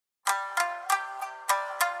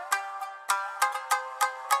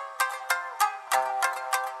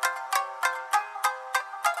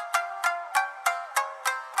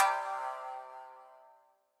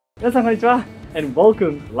皆さんこんにちは and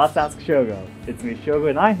welcome to Let's Ask Shogo. It's me,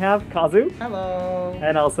 Shogo, and I have Kazu. Hello.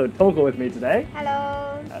 And also Toko with me today.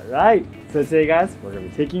 Hello. Alright, so today guys, we're going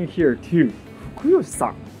to be taking you here to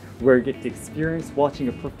Fukuyoshi-san, where you get to experience watching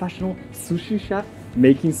a professional sushi chef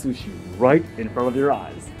making sushi right in front of your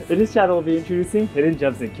eyes. In this channel, we'll be introducing hidden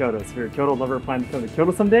gems in Kyoto. So if you're a Kyoto lover planning to come to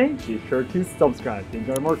Kyoto someday, be sure to subscribe to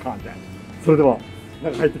enjoy more content. それでは、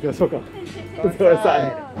入っていきましょうか。Let's go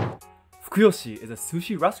inside. Fukuyoshi is a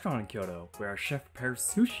sushi restaurant in Kyoto where a chef prepares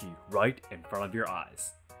sushi right in front of your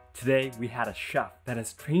eyes. Today, we had a chef that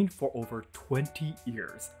has trained for over 20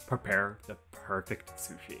 years prepare the perfect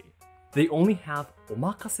sushi. They only have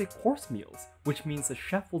omakase course meals, which means the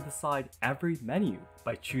chef will decide every menu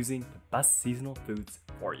by choosing the best seasonal foods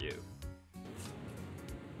for you.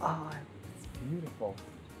 Ah, it's beautiful.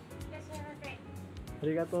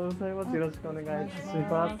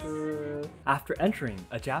 After entering,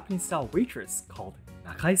 a Japanese-style waitress called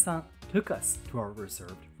Nakai-san took us to our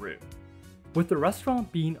reserved room. With the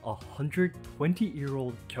restaurant being a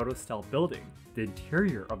 120-year-old Kyoto-style building, the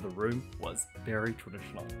interior of the room was very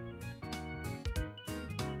traditional.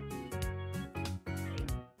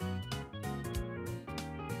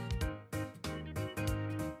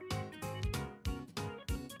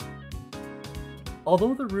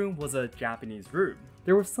 Although the room was a Japanese room,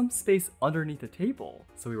 there was some space underneath the table,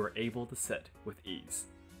 so we were able to sit with ease.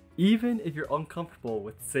 Even if you're uncomfortable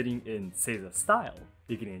with sitting in Seiza style,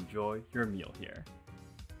 you can enjoy your meal here.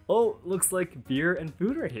 Oh, looks like beer and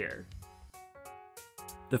food right here.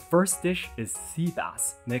 The first dish is sea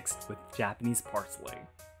bass mixed with Japanese parsley.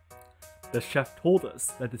 The chef told us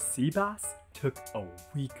that the sea bass took a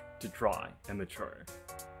week to dry and mature.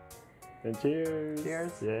 And cheers!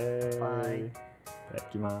 Cheers! Yay! Bye!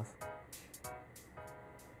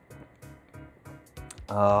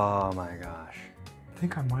 Oh my gosh. I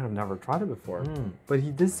think I might have never tried it before. But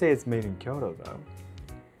he did say it's made in Kyoto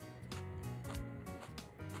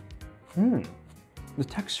though. The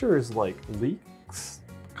texture is like leeks.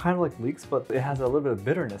 Kind of like leeks, but it has a little bit of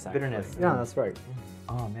bitterness actually. Bitterness. Yeah, that's right.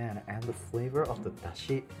 Oh man, and the flavor of the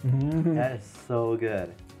dashi. That is so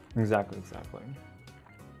good. Exactly.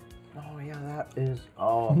 Oh yeah, that is,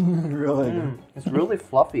 oh. Really good. It's really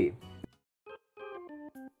fluffy.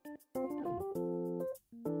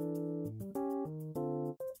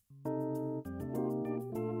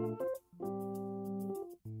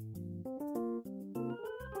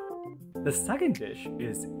 The second dish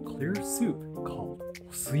is clear soup called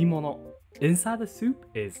osuimono. Inside the soup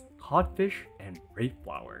is codfish and rape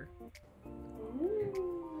flour.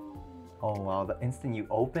 Oh wow, the instant you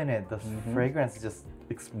open it, the fragrance just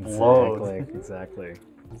explodes. Exactly.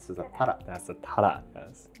 This is a tara. That's a tara.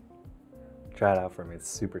 Yes. Try it out for me. It's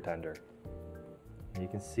super tender. You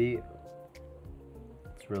can see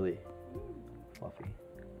it's really fluffy.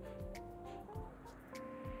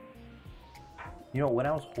 You know, when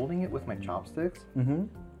I was holding it with my chopsticks,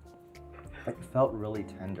 it felt really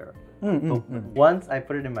tender. But once I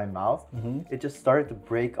put it in my mouth, it just started to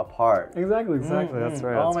break apart. Exactly. That's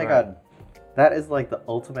right. Oh my god. That is like the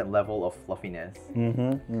ultimate level of fluffiness.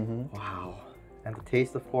 Wow. And the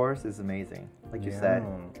taste, of course, is amazing. Like you said,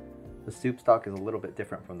 the soup stock is a little bit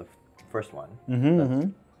different from the first one.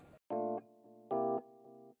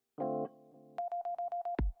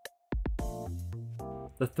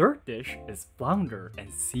 The third dish is flounder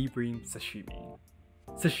and sea bream sashimi.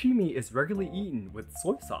 Sashimi is regularly eaten with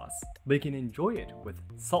soy sauce, but you can enjoy it with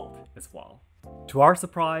salt as well. To our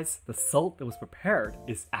surprise, the salt that was prepared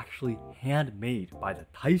is actually handmade by the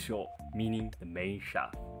taisho, meaning the main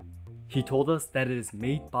chef. He told us that it is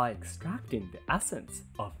made by extracting the essence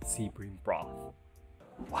of sea bream broth.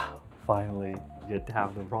 Wow, finally you get to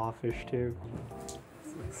have the raw fish too.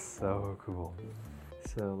 This looks so cool.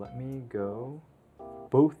 So let me go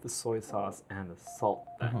both the soy sauce and the salt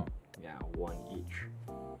then. Yeah, one each.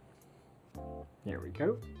 Here we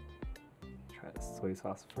go. Try the soy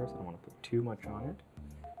sauce first. I don't want to put too much on it.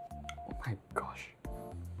 Oh my gosh.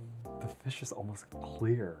 The fish is almost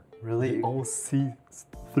clear. Really? You almost see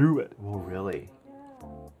through it. Oh, really?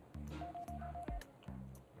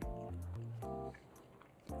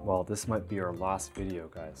 Well, this might be our last video,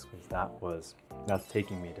 guys, because that's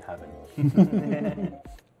taking me to heaven.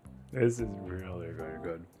 This is really very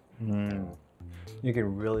good. You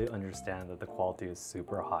can really understand that the quality is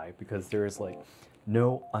super high because there is like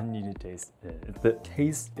no unneeded taste in it. The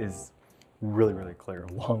taste is really clear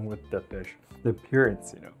along with the fish. The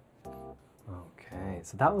appearance, you know. Okay,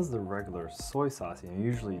 so that was the regular soy sauce. You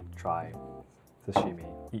usually try sashimi,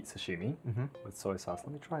 eat sashimi with soy sauce.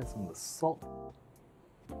 Let me try some of the salt.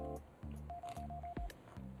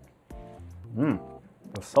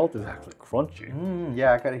 The salt is actually crunchy.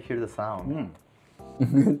 Yeah, I gotta hear the sound.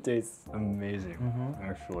 It tastes amazing,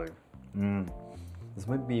 actually. This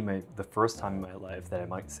might be the first time in my life that I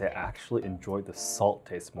might say I actually enjoyed the salt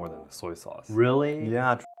taste more than the soy sauce. Really?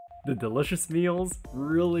 Yeah. The delicious meals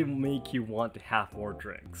really make you want to have more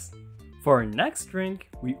drinks. For our next drink,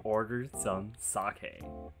 we ordered some sake.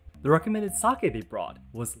 The recommended sake they brought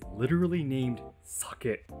was literally named sake.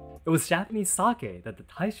 It was Japanese sake that the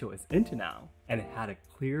Taisho is into now, and it had a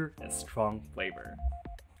clear and strong flavor.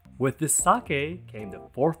 With this sake came the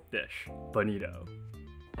fourth dish, Bonito.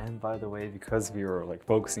 And by the way, because we were like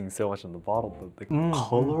focusing so much on the bottle, the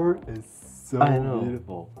color is so I know.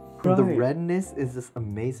 beautiful. The redness is just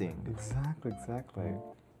amazing. Exactly.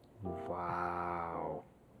 Wow.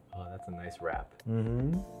 Oh, that's a nice wrap.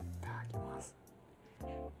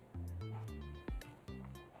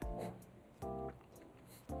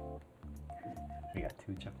 We got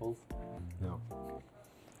 2 chuckles. No.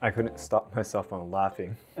 I couldn't stop myself from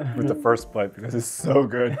laughing with the first bite because it's so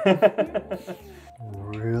good.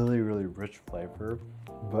 Really rich flavor,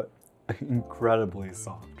 but incredibly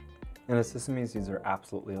soft. And the sesame seeds are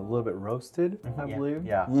absolutely a little bit roasted, I believe.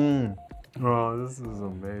 Yeah. Oh, this is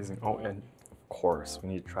amazing. Oh, and of course, we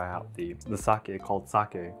need to try out the sake called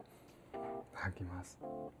sake. Itadakimasu.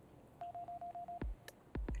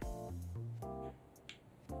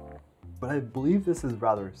 But I believe this is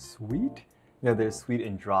rather sweet. Yeah, there's sweet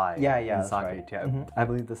and dry Yeah, in that's sake right. too. I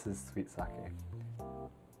believe this is sweet sake.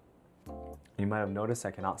 You might have noticed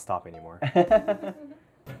I cannot stop anymore.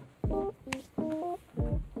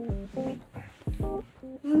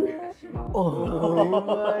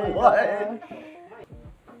 What?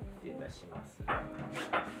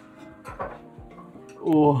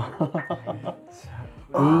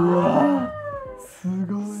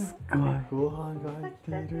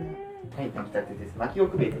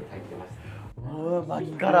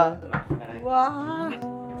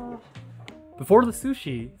 Before the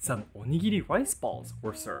sushi, some onigiri rice balls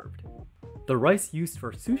were served. The rice used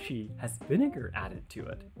for sushi has vinegar added to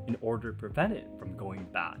it in order to prevent it from going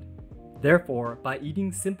bad. Therefore, by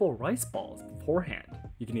eating simple rice balls beforehand,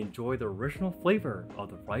 you can enjoy the original flavor of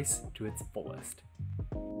the rice to its fullest.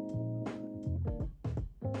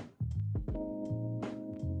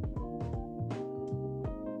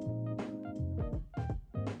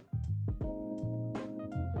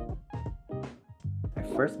 My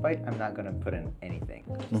first bite, I'm not gonna put in anything.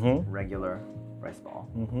 Just regular rice ball.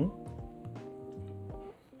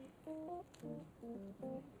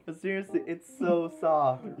 But seriously, it's so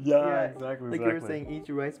soft. Exactly. Like you were saying, each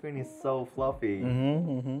rice grain is so fluffy.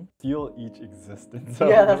 Feel each existence.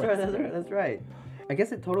 Yeah, that's right. I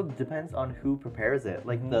guess it totally depends on who prepares it.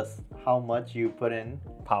 Like how much you put in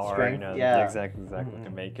Power, strength. exactly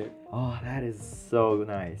to make it. Oh, that is so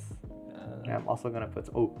nice. And I'm also gonna put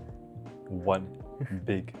One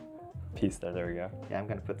big piece there. There we go. yeah, I'm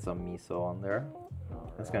gonna put some miso on there.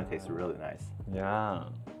 That's gonna taste really nice. Yeah.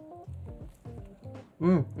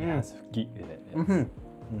 Yes, ghee in it. Yes.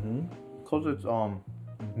 Cause it's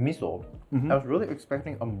miso. I was really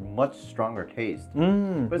expecting a much stronger taste.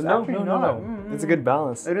 But it's No. actually not. It's a good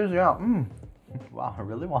balance. It is, yeah. Wow, I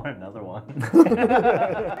really want another one.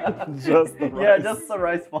 Just the rice. Yeah, just the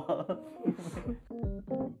rice ball.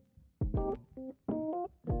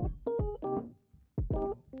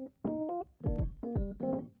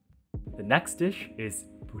 The next dish is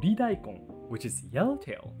buri daikon, which is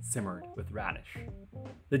yellowtail simmered with radish.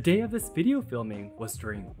 The day of this video filming was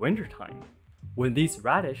during wintertime, when these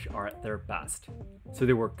radish are at their best, so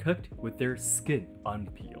they were cooked with their skin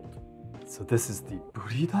unpeeled. So this is the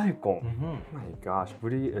buri daikon. Oh my gosh,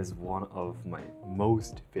 buri is one of my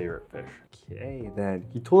most favorite fish. Okay, then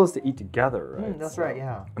he told us to eat together, right? That's right,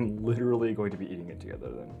 yeah. I'm literally going to be eating it together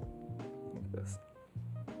then. Like this.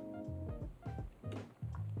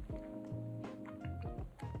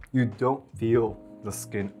 You don't feel the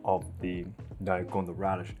skin of the daikon, the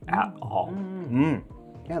radish, at all.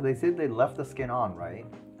 Yeah, they said they left the skin on, right?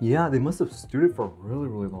 Yeah, they must have stewed it for a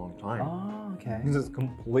really long time. Oh, okay. This is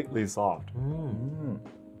completely soft.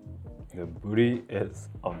 The buri is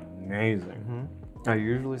amazing. I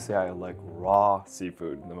usually say I like raw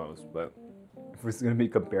seafood the most, but if we're gonna be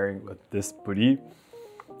comparing with this buri,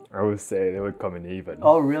 I would say they would come in even.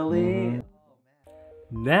 Oh, really?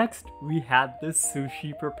 Next, we had the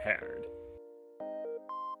sushi prepared.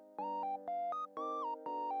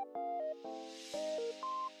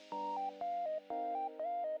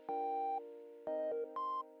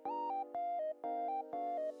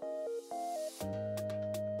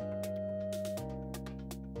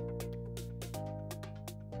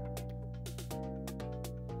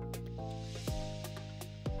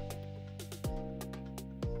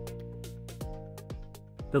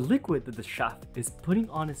 The liquid that the chef is putting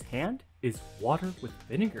on his hand is water with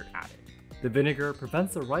vinegar added. The vinegar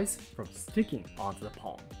prevents the rice from sticking onto the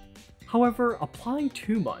palm. However, applying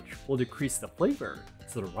too much will decrease the flavor,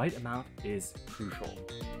 so the right amount is crucial.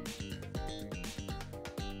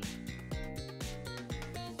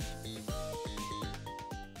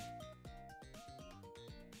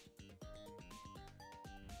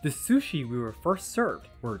 The sushi we were first served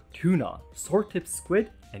were tuna, sword-tipped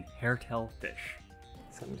squid, and hairtail fish.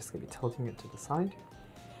 So I'm just gonna be tilting it to the side.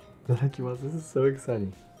 Itadakimasu. This is so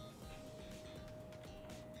exciting.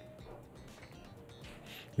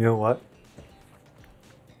 You know what?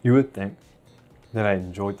 You would think that I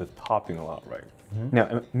enjoyed the topping a lot, right?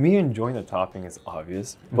 Now, me enjoying the topping is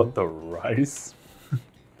obvious, but the rice,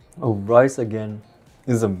 rice again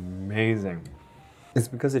is amazing. It's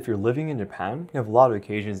because if you're living in Japan, you have a lot of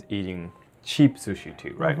occasions eating cheap sushi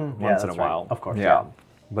too, right? Once in a while. Of course. Yeah.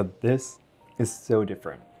 But this is so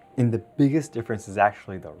different. And the biggest difference is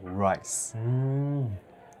actually the rice.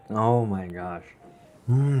 Oh my gosh.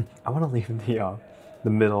 I want to leave the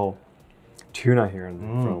middle tuna here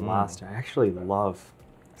for last. I actually love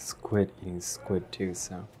eating squid too,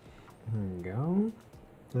 so there you go.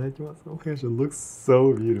 Oh my gosh, it looks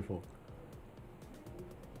so beautiful.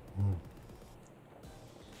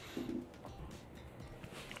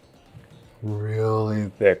 Really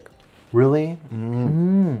thick. Really?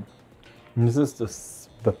 This is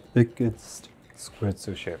the thickest squid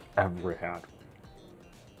sushi I've ever had.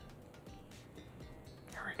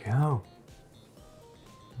 There we go.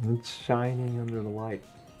 It's shining under the light.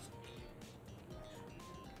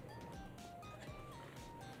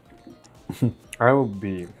 I would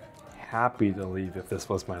be happy to leave if this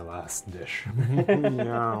was my last dish.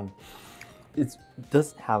 Yeah. It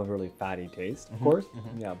does have a really fatty taste, of course.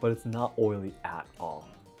 Yeah, but it's not oily at all.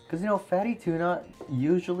 Because you know, fatty tuna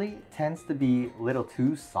usually tends to be a little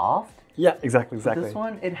too soft. Yeah, exactly. But this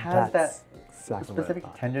one, it has that exactly specific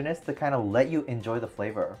tenderness to kind of let you enjoy the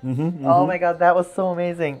flavor. Mm-hmm. Oh my god, that was so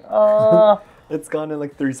amazing. Oh, it's gone in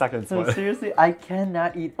like 3 seconds. so seriously, I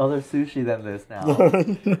cannot eat other sushi than this now.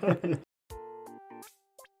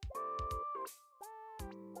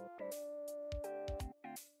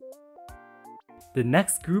 The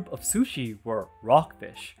next group of sushi were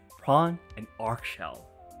rockfish, prawn, and arc shell.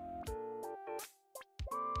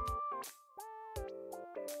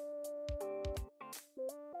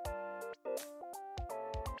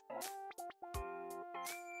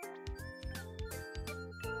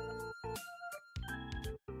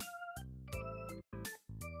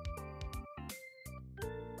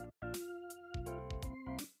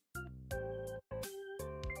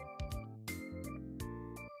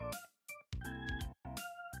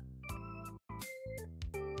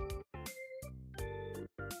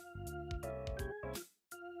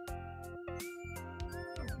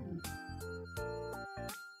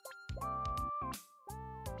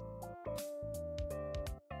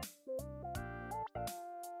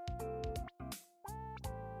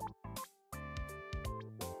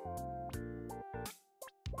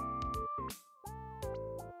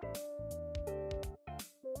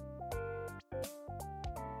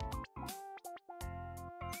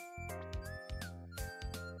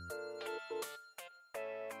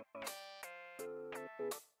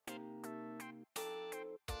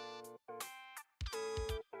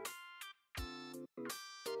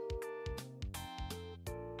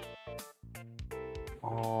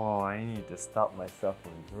 Oh, I need to stop myself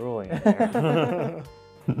from drooling here.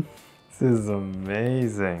 This is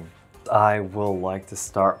amazing. I will like to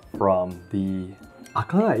start from the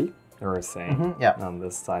akai, they were saying, yeah. on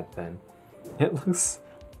this side then. It looks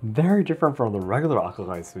very different from the regular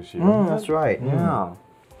akai sushi. That's right. Yeah. Oh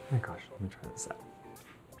my gosh, let me try this out.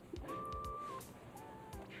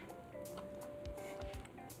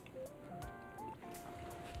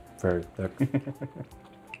 Very thick.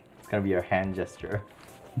 It's gonna be your hand gesture.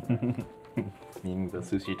 Meaning the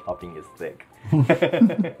sushi topping is thick.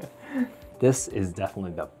 This is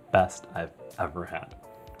definitely the best I've ever had.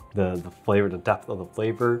 The flavor, the depth of the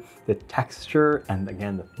flavor, the texture, and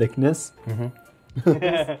again the thickness.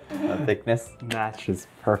 The thickness matches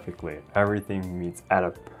perfectly. Everything meets at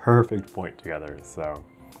a perfect point together. So,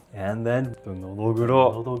 and then the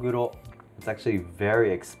nodoguro. Nodoguro. It's actually a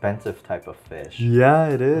very expensive type of fish. Yeah,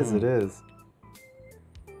 it is. It is.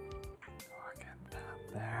 Look at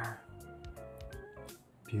that there.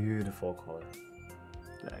 Beautiful color.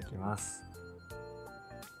 Itadakimasu.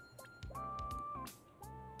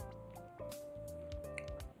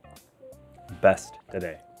 Best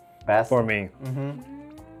today. Best For me. Mm-hmm.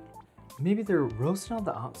 Maybe they're roasted on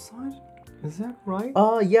the outside? Is that right?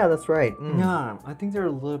 Yeah, that's right. Yeah, I think they're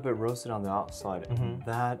a little bit roasted on the outside. And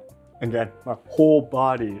that, again, my whole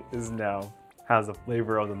body is now has a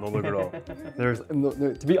flavor of the noluguro.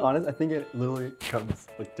 To be honest, I think it literally comes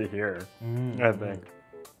like to here. I think.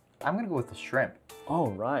 I'm gonna go with the shrimp.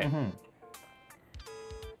 Oh right.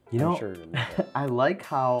 You know, sure I like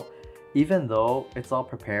how even though it's all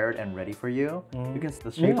prepared and ready for you, you can see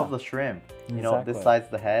the shape of the shrimp. You know, this side's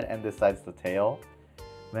the head and this side's the tail.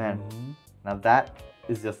 Man, now that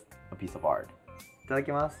is just a piece of art.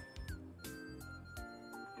 Itadakimasu.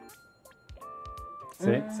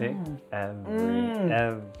 See?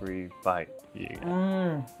 Every bite you get.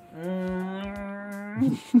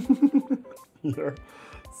 You're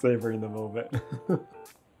savoring the moment.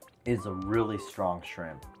 It's a really strong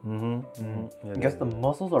shrimp. I guess the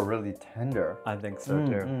muscles are really tender. I think so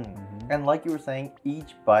too. And like you were saying,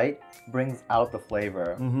 each bite brings out the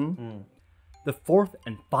flavor. The fourth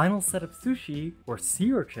and final set of sushi were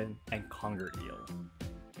sea urchin and conger eel.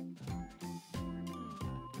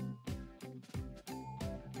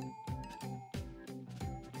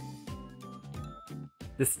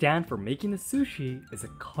 The stand for making the sushi is a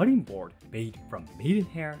cutting board made from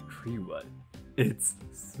maidenhair tree wood. It's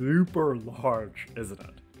super large, isn't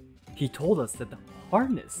it? He told us that the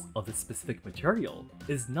hardness of the specific material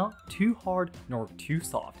is not too hard nor too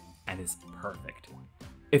soft and is perfect.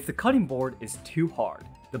 If the cutting board is too hard,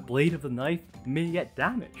 the blade of the knife may get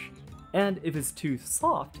damaged, and if it's too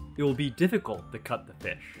soft, it will be difficult to cut the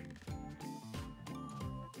fish.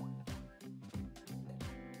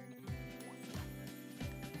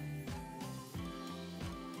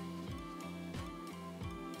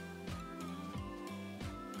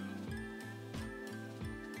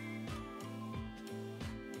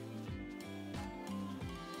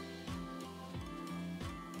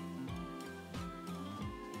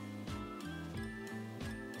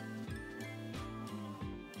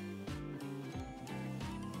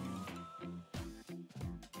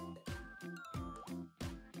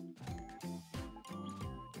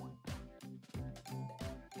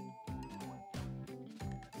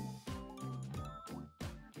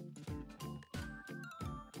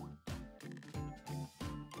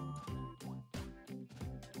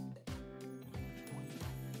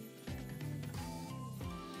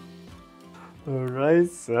 Alright,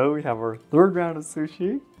 so we have our third round of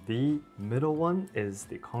sushi. The middle one is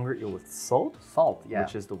the conger eel with salt. Salt, yeah.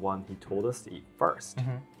 Which is the one he told us to eat first.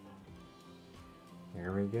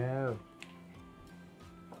 Here we go.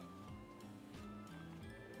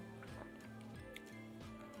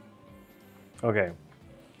 Okay,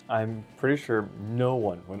 I'm pretty sure no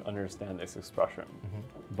one would understand this expression,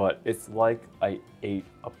 but it's like I ate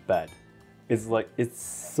a bed. It's like, it's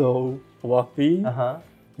so fluffy.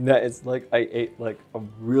 That it's like I ate like a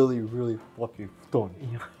really, really fluffy futon.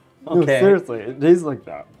 Okay. No, seriously, it tastes like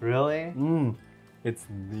that. Really? It's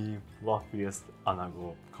the fluffiest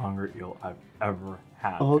anago conger eel I've ever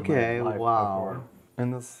had. Okay, in my life wow. before.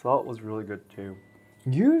 And the salt was really good too.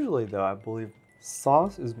 Usually though, I believe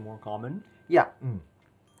sauce is more common. Yeah.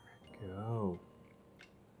 Go.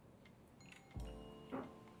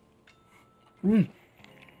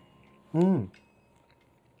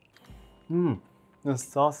 The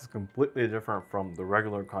sauce is completely different from the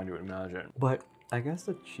regular kind you would imagine. But I guess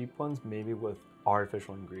the cheap ones, maybe with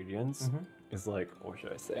artificial ingredients, is like, what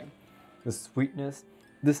should I say? The sweetness,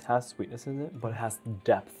 this has sweetness in it, but it has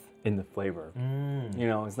depth in the flavor. You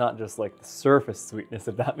know, it's not just like the surface sweetness,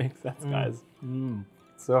 if that makes sense, guys.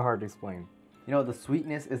 It's so hard to explain. You know, the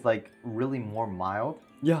sweetness is like really more mild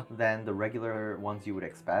Yeah. than the regular ones you would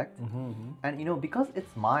expect. And you know, because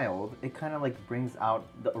it's mild, it kind of like brings out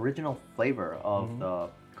the original flavor of the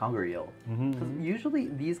conger eel. Because usually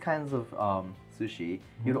these kinds of sushi,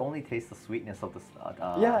 you'd only taste the sweetness of the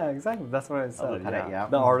Yeah, exactly. That's what I said. the Yeah. yeah.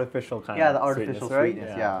 The artificial kind yeah, of the artificial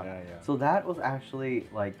sweetness, right? yeah. So that was actually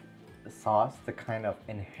like the sauce to kind of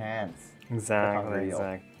enhance the conger eel.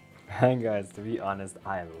 Exactly. And guys, to be honest,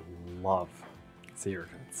 I love sea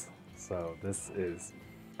urchins. So this is,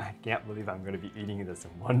 I can't believe I'm going to be eating this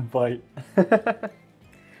in one bite.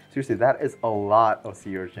 Seriously, that is a lot of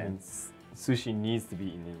sea urchin. And sushi needs to be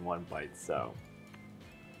eaten in one bite, so.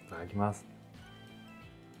 Itadakimasu.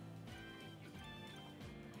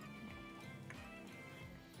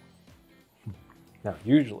 Now,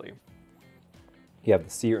 usually, you have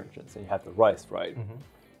the sea urchins and you have the rice, right?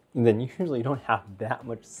 And then usually you don't have that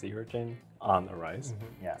much sea urchin on the rice.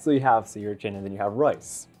 Yeah. So you have sea urchin and then you have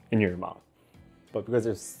rice in your mouth. But because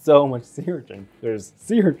there's so much sea urchin, there's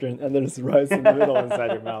sea urchin and there's rice in the middle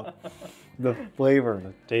inside your mouth. The flavor,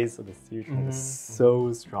 the taste of the sea urchin is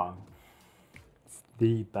so strong. It's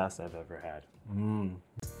the best I've ever had.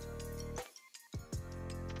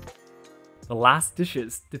 The last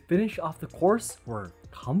dishes to finish off the course were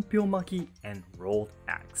Kanpyo-maki and rolled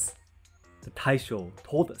eggs. The Taisho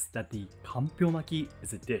told us that the Kanpyo-maki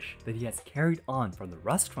is a dish that he has carried on from the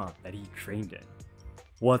restaurant that he trained in.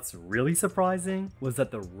 What's really surprising was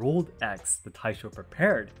that the rolled eggs the Taisho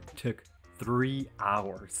prepared took 3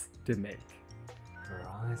 hours to make.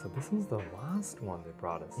 Right, so this is the last one they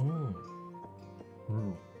brought us.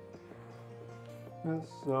 That's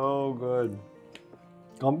so good.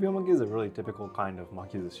 Kanpyo-maki is a really typical kind of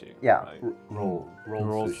maki-sushi. Yeah, right? rolled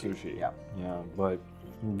sushi. Yeah. Yeah, but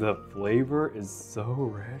the flavor is so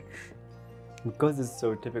rich. Because it's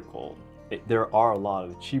so typical, there are a lot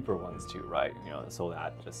of cheaper ones too, right? You know, sold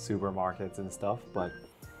at just supermarkets and stuff, but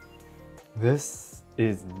this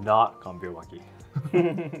is not Kanpyo-maki.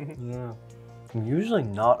 Yeah. I'm usually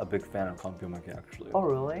not a big fan of Kanpyo-maki actually. Oh,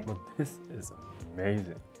 really? But this is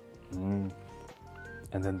amazing. And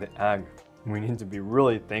then the egg. We need to be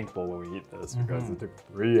really thankful when we eat this because it took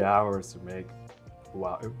 3 hours to make.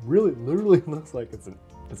 Wow, it really literally looks like it's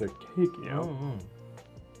a cake, you know?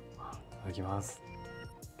 Wow, itadakimasu.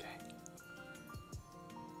 Okay.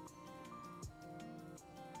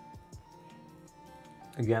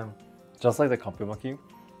 Again, just like the Kanpyo-maki,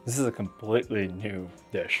 this is a completely new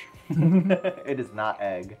dish. It is not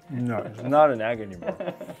egg. No, it's not an egg anymore.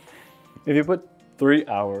 If you put 3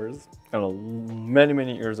 hours and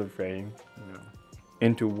many years of training, you know,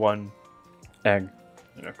 into one egg,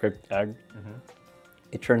 you know, cooked egg,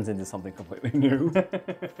 it turns into something completely new.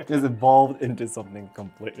 It's evolved into something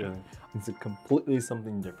completely. It's completely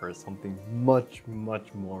something different, something much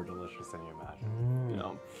more delicious than you imagine. You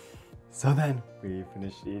know. So then we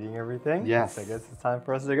finished eating everything. Yes. So I guess it's time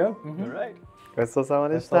for us to go. All right. ごちそうさま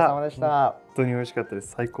でしごちそうさた。までした。本当に美味しかったで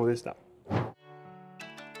す。最高でした。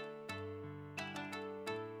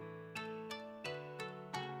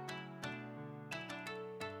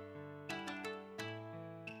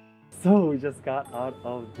So we just got out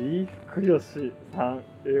of the Fukuyoshi.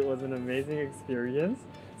 It was an amazing experience.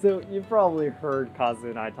 So you probably heard Kazu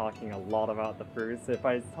and I talking a lot about the food. So if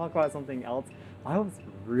I talk about something else, I was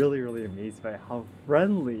really amazed by how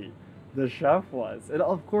friendly the chef was. And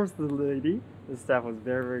of course the lady, the staff was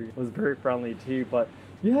very friendly too, but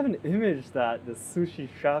you have an image that the sushi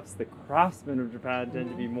chefs, the craftsmen of Japan tend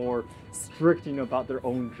to be more strict, you know, about their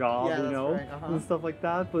own job, Yeah, you that's know, right, and stuff like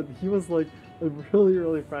that. But he was like a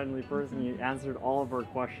really friendly person. He answered all of our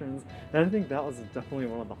questions. And I think that was definitely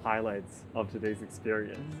one of the highlights of today's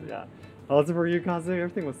experience. Yeah. How's it for you, Kazu?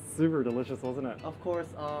 Everything was super delicious, wasn't it? Of course,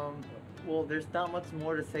 well, there's not much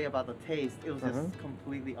more to say about the taste. It was just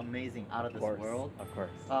completely amazing, out of this world. Of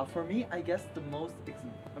course. For me, I guess the most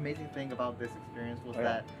amazing thing about this experience was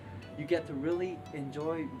that you get to really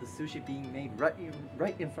enjoy the sushi being made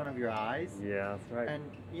right in front of your eyes. Yeah, that's right. And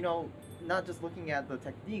you know, not just looking at the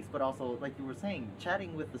techniques, but also like you were saying,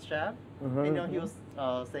 chatting with the chef. You know, he was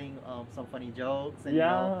saying some funny jokes. And,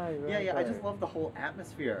 I just love the whole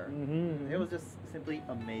atmosphere. It was just simply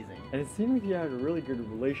amazing. And it seemed like he had a really good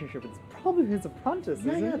relationship. It's probably his apprentice,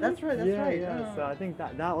 isn't it? That's right. Yeah. So I think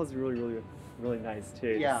that was really nice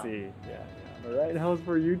too to see. Yeah. All right, how's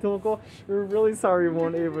for you, Toko? We're really sorry we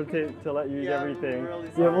weren't able to let you eat everything. Really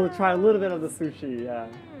yeah, we'll try a little bit of the sushi. Yeah.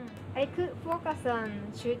 I could focus on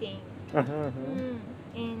shooting.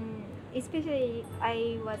 And especially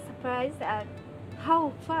I was surprised at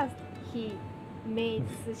how fast he made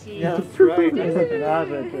sushi. Yeah, that's right.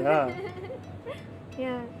 Magic, yeah.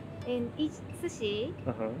 Yeah, and each sushi,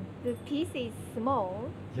 the piece is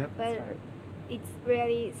small, Yep, but that's right. it's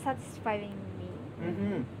really satisfying me.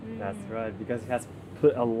 That's right, because he has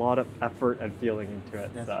put a lot of effort and feeling into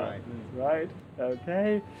it. That's so. right. Right?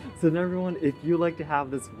 Okay. So now everyone, if you like to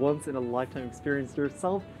have this once in a lifetime experience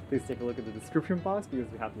yourself, please take a look at the description box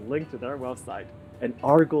because we have the link to their website. And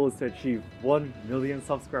our goal is to achieve 1 million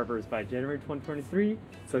subscribers by January 2023,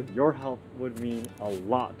 so your help would mean a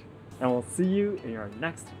lot. And we'll see you in our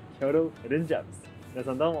next Kyoto Hidden Gems. 皆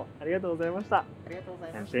さんどうもありがとうございました。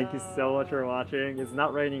And thank you so much for watching. It's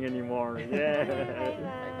not raining anymore. Yay!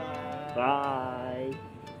 Bye.